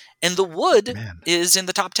 5, and The Wood is in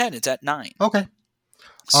the top 10. It's at 9. Okay.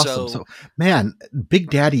 Awesome. So man, Big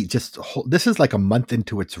Daddy this is like a month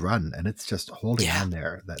into its run, and it's just holding on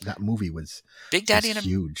there. That movie was Big Daddy was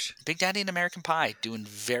huge. Big Daddy and American Pie doing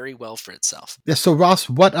very well for itself. Yeah. So Ross,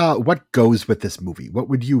 what goes with this movie? What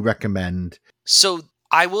would you recommend? So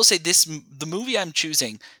I will say the movie I'm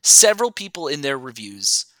choosing, several people in their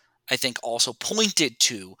reviews, I think, also pointed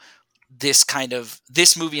to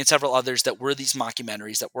this movie and several others that were these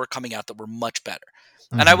mockumentaries that were coming out that were much better.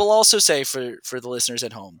 Mm-hmm. And I will also say for the listeners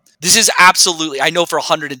at home, this is absolutely, I know for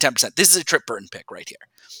 110%, this is a Trip Burton pick right here.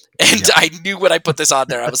 And I knew when I put this on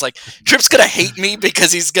there, I was like, Trip's going to hate me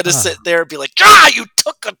because he's going to sit there and be like, you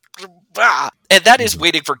took a... And that is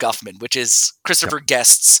Waiting for Guffman, which is Christopher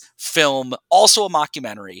Guest's film, also a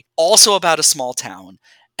mockumentary, also about a small town,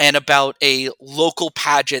 and about a local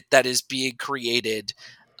pageant that is being created,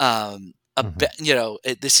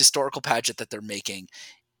 this historical pageant that they're making.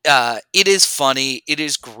 It is funny. It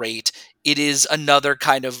is great. It is another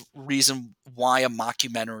kind of reason why a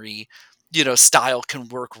mockumentary, style can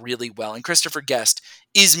work really well. And Christopher Guest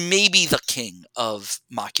is maybe the king of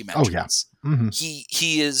mockumentaries. Oh, yeah. Mm-hmm.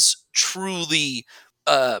 He is truly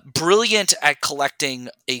brilliant at collecting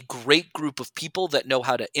a great group of people that know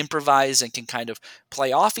how to improvise and can kind of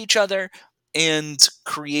play off each other and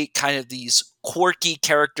create kind of these quirky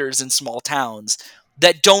characters in small towns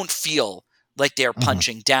that don't feel like they're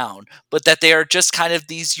punching down, but that they are just kind of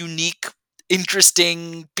these unique,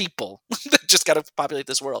 interesting people that just kind of populate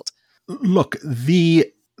this world. Look,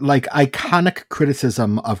 the iconic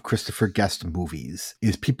criticism of Christopher Guest movies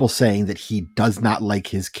is people saying that he does not like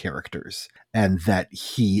his characters and that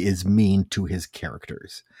he is mean to his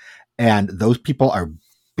characters. And those people are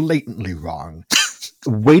blatantly wrong.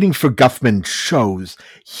 Waiting for Guffman shows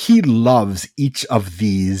he loves each of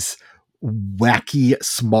these wacky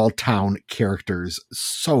small town characters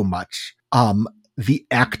so much. The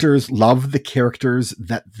actors love the characters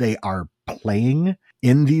that they are playing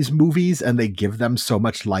in these movies, and they give them so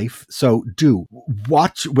much life. So do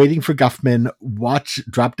watch Waiting for Guffman, watch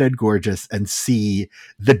Drop Dead Gorgeous, and see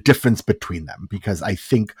the difference between them, because I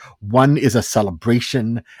think one is a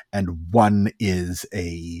celebration and one is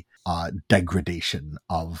a degradation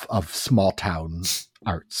of small town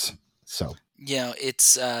arts. So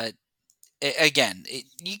it's again,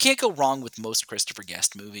 you can't go wrong with most Christopher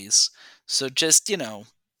Guest movies. So just,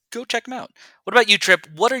 go check them out. What about you, Trip?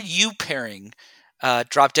 What are you pairing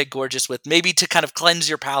Drop Dead Gorgeous with, maybe to kind of cleanse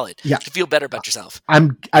your palate, to feel better about yourself?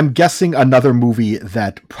 I'm guessing another movie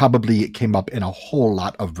that probably came up in a whole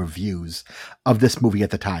lot of reviews of this movie at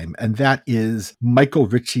the time, and that is Michael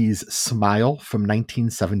Ritchie's Smile from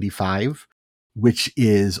 1975, which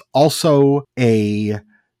is also a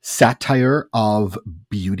satire of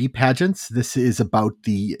beauty pageants. This is about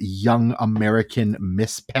the young American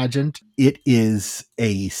Miss pageant. It is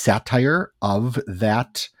a satire of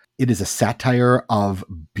that. It is a satire of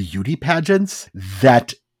beauty pageants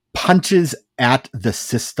that punches at the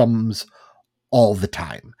systems all the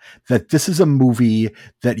time. That this is a movie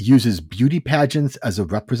that uses beauty pageants as a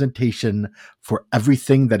representation for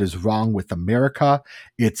everything that is wrong with America.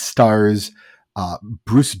 It stars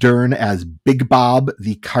Bruce Dern as Big Bob,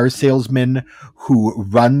 the car salesman who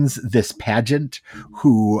runs this pageant,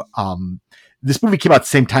 who this movie came out at the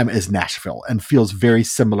same time as Nashville and feels very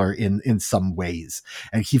similar in some ways.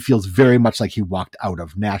 And he feels very much like he walked out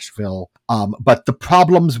of Nashville. But the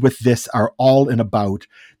problems with this are all in about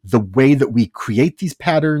the way that we create these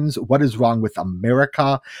patterns, what is wrong with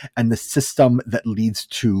America, and the system that leads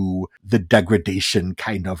to the degradation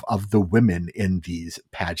kind of the women in these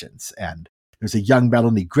pageants. And there's a young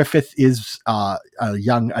Melanie Griffith, is a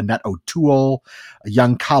young Annette O'Toole, a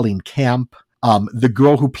young Colleen Camp. The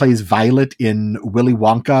girl who plays Violet in Willy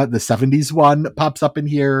Wonka, the 70s one, pops up in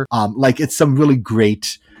here. It's some really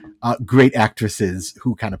great actresses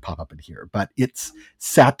who kind of pop up in here, but it's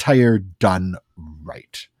satire done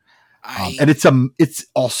right. And it's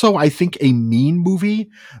also, I think, a mean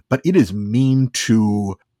movie, but it is mean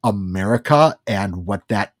to America and what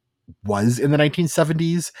that was in the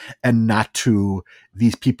 1970s, and not to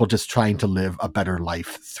these people just trying to live a better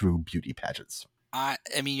life through beauty pageants. I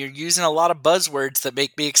mean, you're using a lot of buzzwords that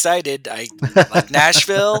make me excited. I like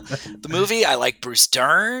Nashville, the movie. I like Bruce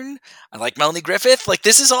Dern. I like Melanie Griffith. Like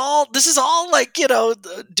this is all like,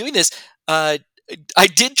 doing this. I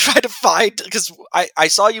did try to find, because I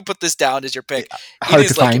saw you put this down as your pick. Hard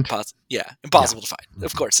to find. Impossible to find.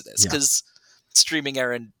 Of course it is, because streaming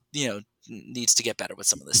era, needs to get better with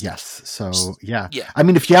some of this stuff. Yes. So, yeah. I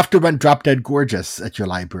mean, if you have to rent Drop Dead Gorgeous at your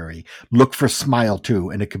library, look for Smile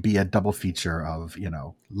too, and it could be a double feature of,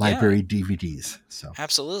 library DVDs. So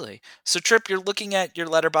absolutely. So, Trip, you're looking at your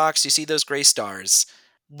letterbox, you see those gray stars.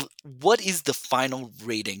 What is the final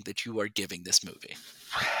rating that you are giving this movie?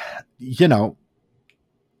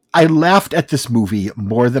 I laughed at this movie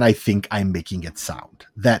more than I think I'm making it sound.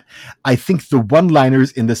 That I think the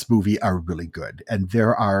one-liners in this movie are really good, and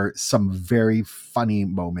there are some very funny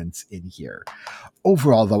moments in here.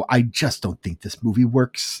 Overall, though, I just don't think this movie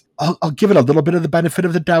works. I'll give it a little bit of the benefit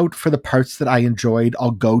of the doubt for the parts that I enjoyed.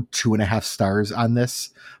 I'll go 2.5 stars on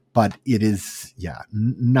this, but it is,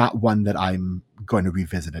 not one that I'm going to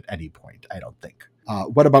revisit at any point, I don't think.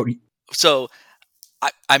 What about you? So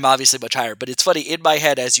I'm obviously much higher, but it's funny in my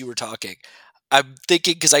head as you were talking. I'm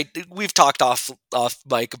thinking because we've talked off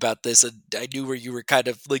mic about this, and I knew where you were kind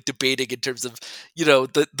of like debating in terms of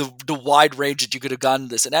the wide range that you could have gone in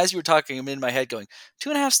this. And as you were talking, I'm in my head going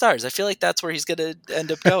 2.5 stars. I feel like that's where he's going to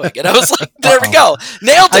end up going. And I was like, there we go,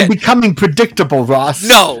 nailed it. I'm becoming predictable, Ross.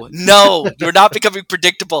 No, you're not becoming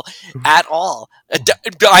predictable at all.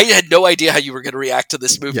 I had no idea how you were going to react to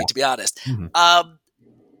this movie, to be honest. Mm-hmm.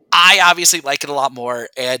 I obviously like it a lot more,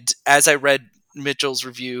 and as I read Mitchell's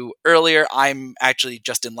review earlier, I'm actually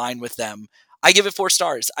just in line with them. I give it 4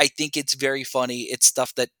 stars. I think it's very funny. It's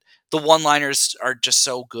stuff that the one-liners are just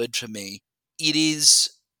so good to me. It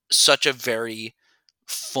is such a very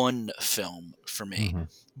fun film for me. Mm-hmm.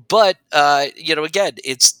 But, again,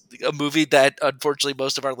 it's a movie that, unfortunately,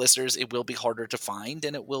 most of our listeners, it will be harder to find,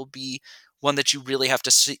 and it will be one that you really have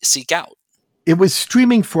to seek out. It was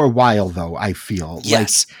streaming for a while, though, I feel.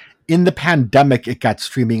 Yes. Like, in the pandemic, it got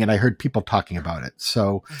streaming, and I heard people talking about it.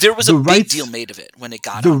 So there was a big deal made of it when it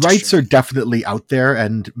got. The rights streaming are definitely out there,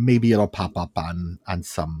 and maybe it'll pop up on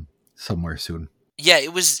somewhere soon. Yeah,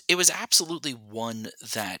 it was absolutely one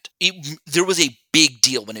that there was a big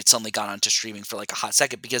deal when it suddenly got onto streaming for like a hot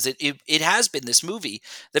second, because it has been this movie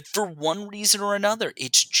that for one reason or another,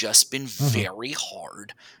 it's just been very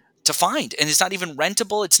hard to find, and it's not even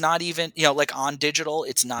rentable. It's not even like on digital.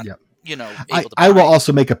 It's not. Yep. Able to I will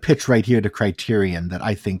also make a pitch right here to Criterion that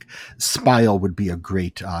I think Smile would be a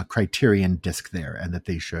great Criterion disc there, and that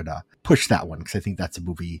they should push that one, because I think that's a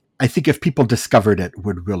movie I think if people discovered it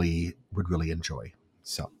would really enjoy.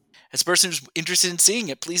 So as a person who's interested in seeing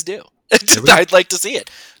it, please do. I'd like to see it.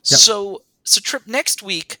 Yep. So Trip, next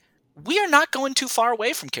week we are not going too far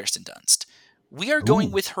away from Kirsten Dunst. We are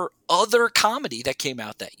going with her other comedy that came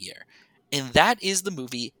out that year, and that is the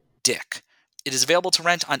movie Dick. It is available to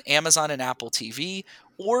rent on Amazon and Apple TV,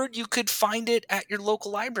 or you could find it at your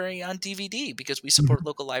local library on DVD, because we support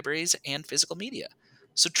local libraries and physical media.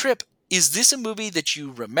 So, Trip, is this a movie that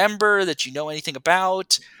you remember, that you know anything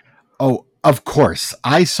about? Oh, of course.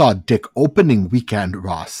 I saw Dick opening weekend,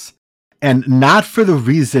 Ross. And not for the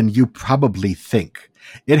reason you probably think.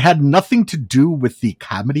 It had nothing to do with the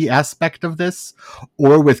comedy aspect of this,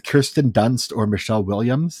 or with Kirsten Dunst or Michelle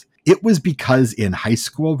Williams. It was because in high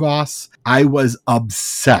school, Ross, I was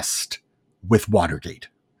obsessed with Watergate.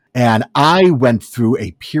 And I went through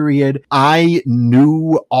a period. I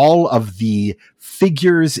knew all of the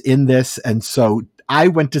figures in this. And so I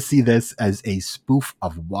went to see this as a spoof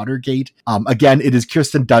of Watergate. Again, it is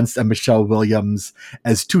Kirsten Dunst and Michelle Williams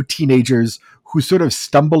as two teenagers who sort of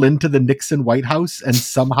stumble into the Nixon White House and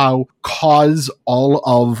somehow cause all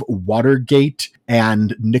of Watergate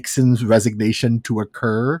and Nixon's resignation to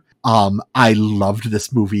occur. I loved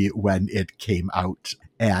this movie when it came out,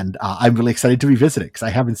 and I'm really excited to revisit it, because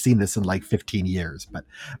I haven't seen this in like 15 years, but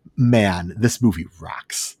man, this movie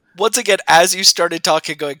rocks. Once again, as you started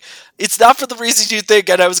talking, going, it's not for the reasons you think,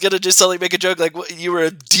 and I was going to just suddenly make a joke, like you were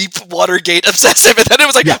a deep Watergate obsessive, and then it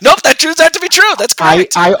was like, nope, that turns out to be true. That's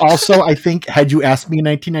correct. I think, had you asked me in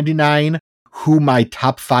 1999 who my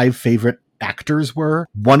top 5 favorite actors were,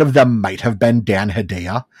 one of them might have been Dan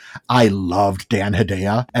Hedaya. I loved Dan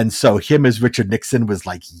Hedaya, and so him as Richard Nixon was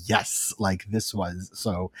like, yes, like this was,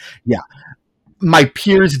 so yeah. My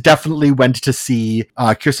peers definitely went to see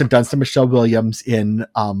Kirsten Dunst and Michelle Williams in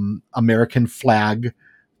American flag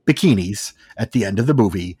bikinis at the end of the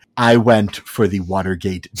movie. I went for the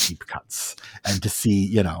Watergate deep cuts, and to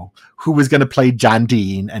see, who was going to play John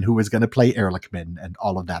Dean and who was going to play Ehrlichman and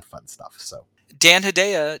all of that fun stuff. So Dan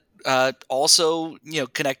Hedaya also,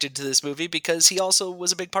 connected to this movie because he also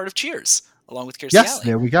was a big part of Cheers along with Kirstie Alley. Yes,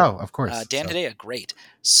 there we go. Of course. Dan Hedaya, great.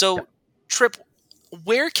 So, Trip,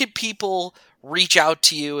 where can people reach out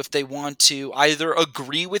to you if they want to either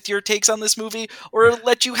agree with your takes on this movie or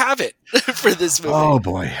let you have it for this movie? Oh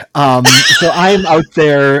boy. So I'm out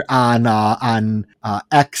there on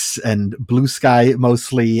X and Blue Sky,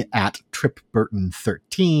 mostly at Trip Burton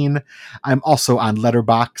 13. I'm also on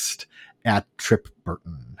Letterboxd at Trip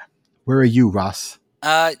Burton. Where are you, Ross?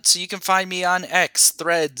 So you can find me on X,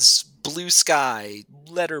 Threads, Blue Sky,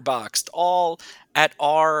 Letterboxd, all at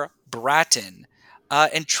R Bratton.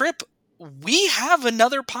 And Trip, we have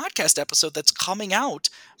another podcast episode that's coming out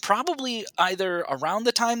probably either around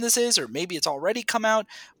the time this is, or maybe it's already come out,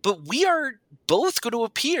 but we are both going to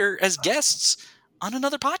appear as guests on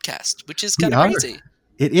another podcast, which is kind of crazy.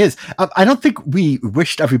 It is. I don't think we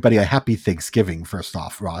wished everybody a happy Thanksgiving, first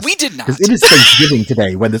off, Ross. We did not. Because it is Thanksgiving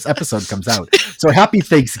today when this episode comes out. So happy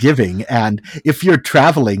Thanksgiving. And if you're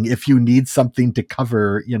traveling, if you need something to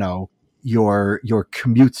cover, your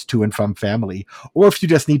commutes to and from family, or if you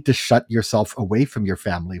just need to shut yourself away from your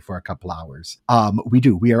family for a couple hours,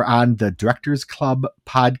 we are on the Directors Club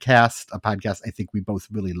podcast, a podcast I think we both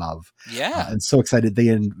really love. And so excited they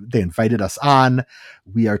invited us on.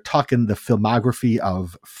 We are talking the filmography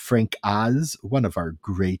of Frank Oz, one of our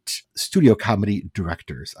great studio comedy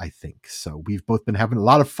directors, I think. So we've both been having a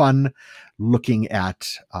lot of fun looking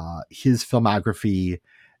at his filmography.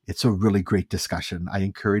 It's a really great discussion. I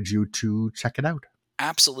encourage you to check it out.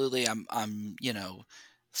 Absolutely.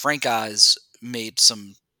 Frank Oz made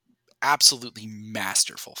some absolutely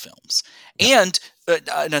masterful films. And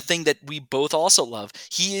a thing that we both also love,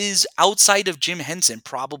 he is, outside of Jim Henson,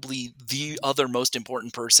 probably the other most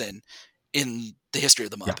important person in the history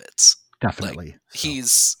of the Muppets. Definitely.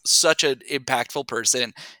 He's such an impactful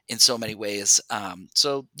person in so many ways.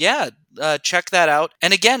 Check that out.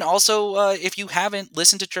 And again, also, if you haven't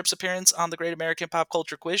listened to Trip's appearance on the Great American Pop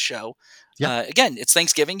Culture Quiz Show, again, it's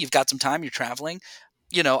Thanksgiving. You've got some time. You're traveling.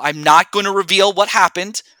 I'm not going to reveal what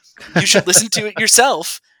happened. You should listen to it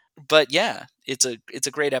yourself. But yeah, it's a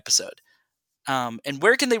great episode. And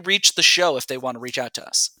where can they reach the show if they want to reach out to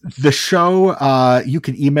us? The show, you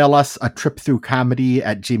can email us a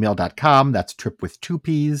tripthroughcomedy@gmail.com. That's trip with 2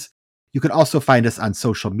 P's. You can also find us on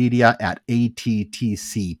social media at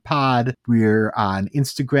ATTC Pod. We're on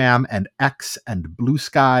Instagram and X and Blue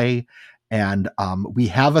Sky. And we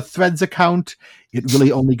have a Threads account. It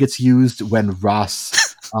really only gets used when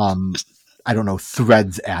Ross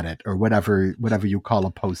threads at it, or whatever you call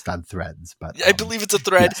a post on Threads. But I believe it's a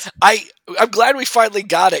thread. Yes. I'm glad we finally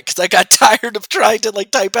got it, because I got tired of trying to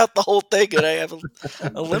type out the whole thing, and I have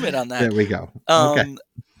a limit on that. There we go. Okay.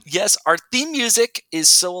 Yes, our theme music is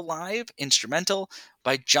So Alive, instrumental,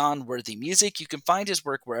 by John Worthy Music. You can find his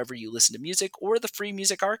work wherever you listen to music or the Free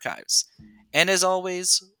Music Archives. And as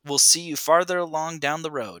always, we'll see you farther along down the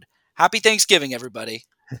road. Happy Thanksgiving, everybody.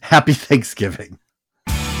 Happy Thanksgiving.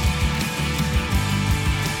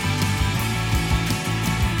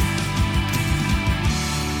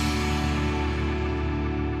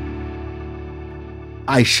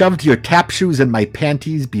 I shoved your tap shoes in my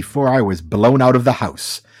panties before I was blown out of the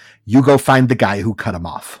house. You go find the guy who cut them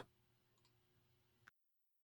off.